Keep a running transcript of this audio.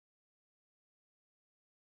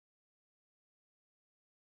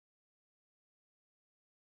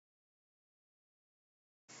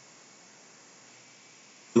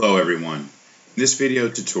Hello everyone. In this video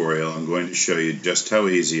tutorial I'm going to show you just how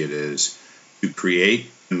easy it is to create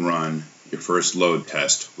and run your first load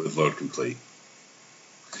test with LoadComplete.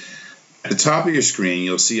 At the top of your screen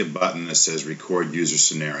you'll see a button that says Record User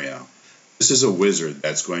Scenario. This is a wizard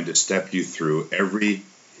that's going to step you through every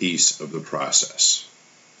piece of the process.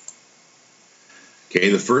 Okay,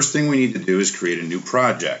 the first thing we need to do is create a new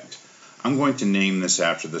project. I'm going to name this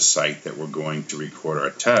after the site that we're going to record our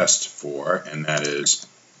test for, and that is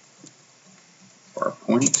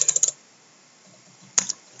PowerPoint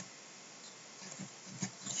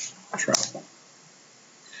Travel.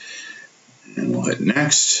 And we'll hit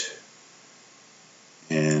next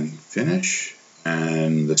and finish.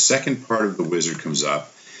 And the second part of the wizard comes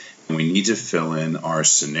up, and we need to fill in our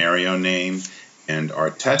scenario name and our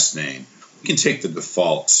test name. We can take the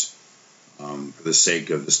defaults for the sake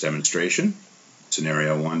of this demonstration,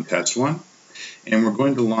 scenario 1, test 1, and we're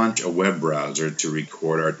going to launch a web browser to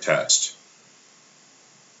record our test.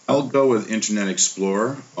 I'll go with Internet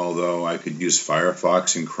Explorer, although I could use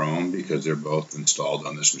Firefox and Chrome because they're both installed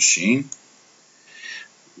on this machine.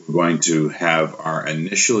 We're going to have our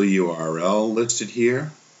initial URL listed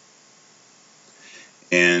here,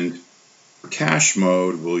 and for cache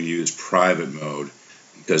mode we'll use private mode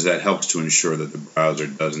because that helps to ensure that the browser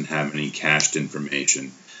doesn't have any cached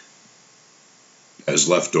information as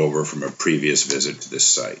left over from a previous visit to this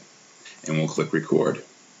site. And we'll click record.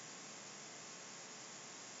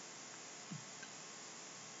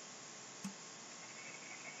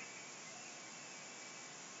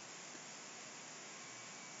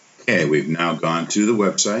 Okay, we've now gone to the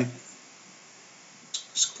website.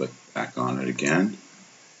 Let's click back on it again.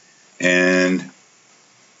 And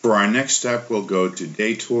for our next step, we'll go to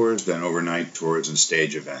day tours, then overnight tours, and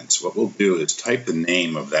stage events. What we'll do is type the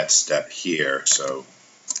name of that step here. So,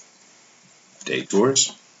 day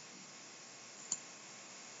tours.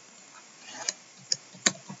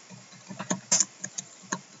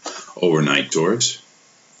 Overnight tours.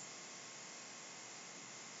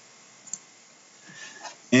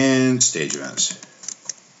 And stage events.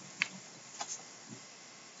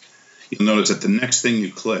 You'll notice that the next thing you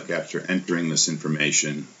click after entering this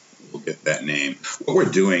information will get that name. What we're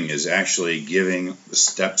doing is actually giving the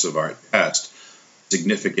steps of our test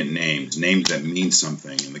significant names, names that mean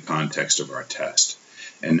something in the context of our test.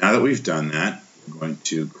 And now that we've done that, we're going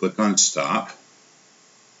to click on stop.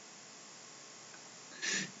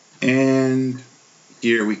 And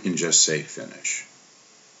here we can just say finish.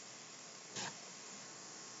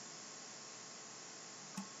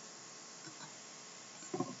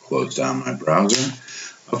 Close down my browser.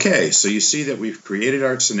 Okay, so you see that we've created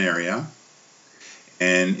our scenario,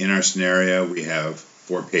 and in our scenario we have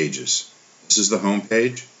 4 pages. This is the home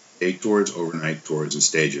page, day tours, overnight tours, and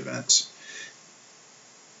stage events.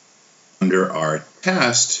 Under our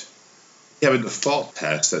test, we have a default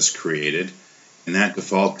test that's created, and that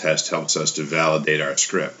default test helps us to validate our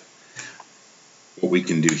script. What we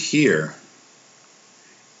can do here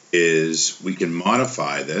is we can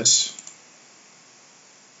modify this,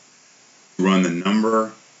 run the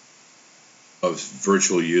number of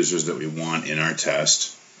virtual users that we want in our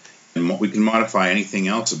test, and we can modify anything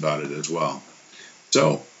else about it as well.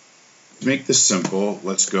 So to make this simple,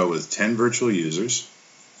 let's go with 10 virtual users.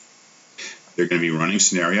 They're going to be running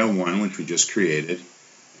scenario 1, which we just created,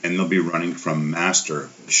 and they'll be running from master,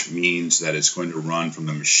 which means that it's going to run from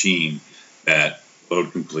the machine that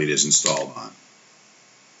LoadComplete is installed on.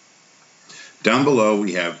 Down below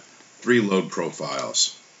we have 3 load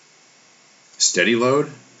profiles: steady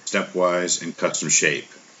load, stepwise, and custom shape.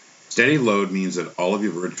 Steady load means that all of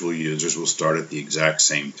your virtual users will start at the exact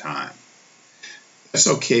same time. That's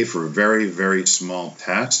okay for very, very small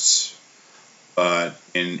tests, but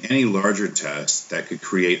in any larger tests, that could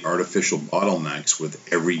create artificial bottlenecks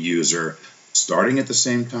with every user starting at the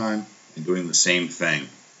same time and doing the same thing.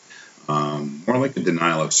 More like a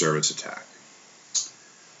denial of service attack.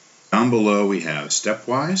 Down below we have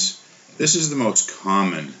stepwise. This is the most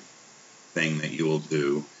common thing that you will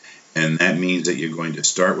do, and that means that you're going to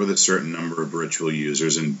start with a certain number of virtual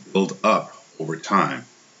users and build up over time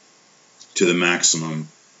to the maximum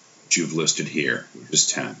that you've listed here, which is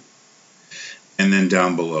 10. And then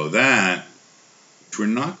down below that, which we're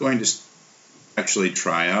not going to actually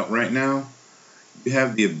try out right now, you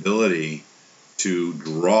have the ability to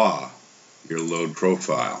draw your load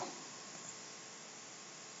profile.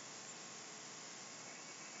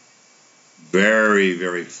 Very,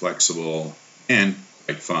 very flexible and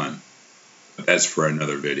quite fun, but that's for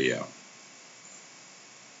another video.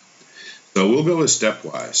 So we'll go with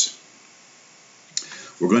stepwise.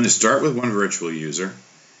 We're going to start with 1 virtual user,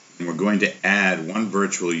 and we're going to add 1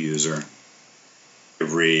 virtual user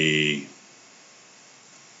every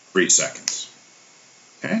 3 seconds.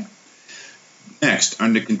 Okay? Next,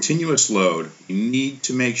 under continuous load, you need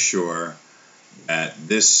to make sure that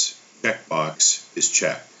this checkbox is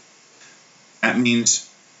checked. That means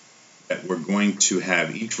that we're going to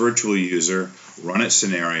have each virtual user run its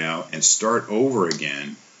scenario and start over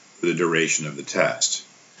again for the duration of the test.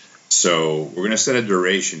 So we're going to set a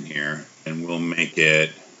duration here, and we'll make it,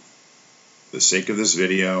 for the sake of this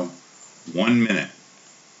video, 1 minute.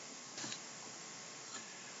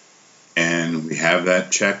 And we have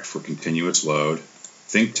that checked for continuous load.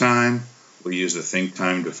 Think time, we'll use the think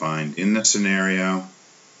time defined in the scenario.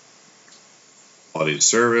 Quality of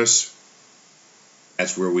service,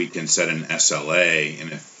 that's where we can set an SLA,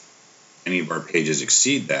 and if any of our pages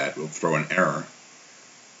exceed that, we'll throw an error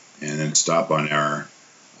and then stop on error.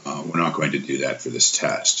 We're not going to do that for this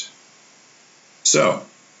test. So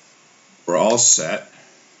we're all set.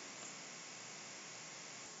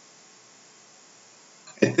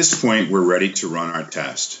 At this point, we're ready to run our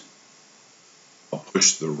test. I'll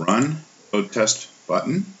push the Run Load Test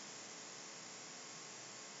button.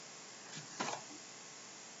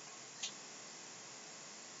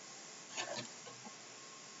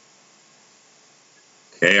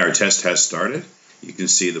 Okay, our test has started. You can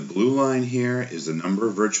see the blue line here is the number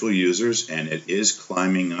of virtual users, and it is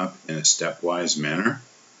climbing up in a stepwise manner.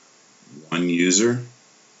 1 user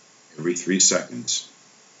every 3 seconds.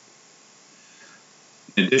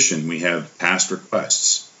 In addition, we have past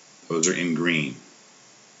requests. Those are in green.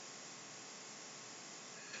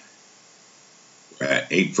 We're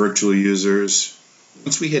at 8 virtual users.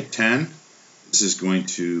 Once we hit 10, this is going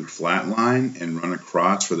to flatline and run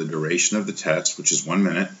across for the duration of the test, which is 1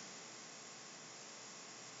 minute.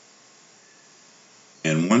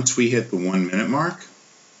 And once we hit the 1 minute mark,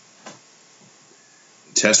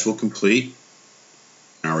 the test will complete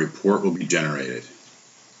and our report will be generated.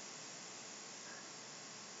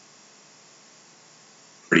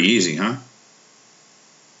 Pretty easy, huh?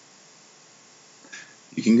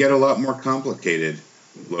 You can get a lot more complicated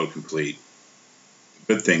with LoadComplete.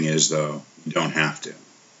 The good thing is, though, you don't have to.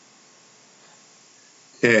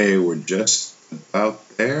 Okay, we're just about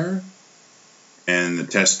there, and the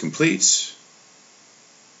test completes,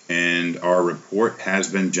 and our report has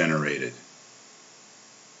been generated.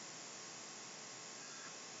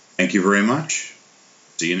 Thank you very much.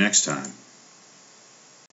 See you next time.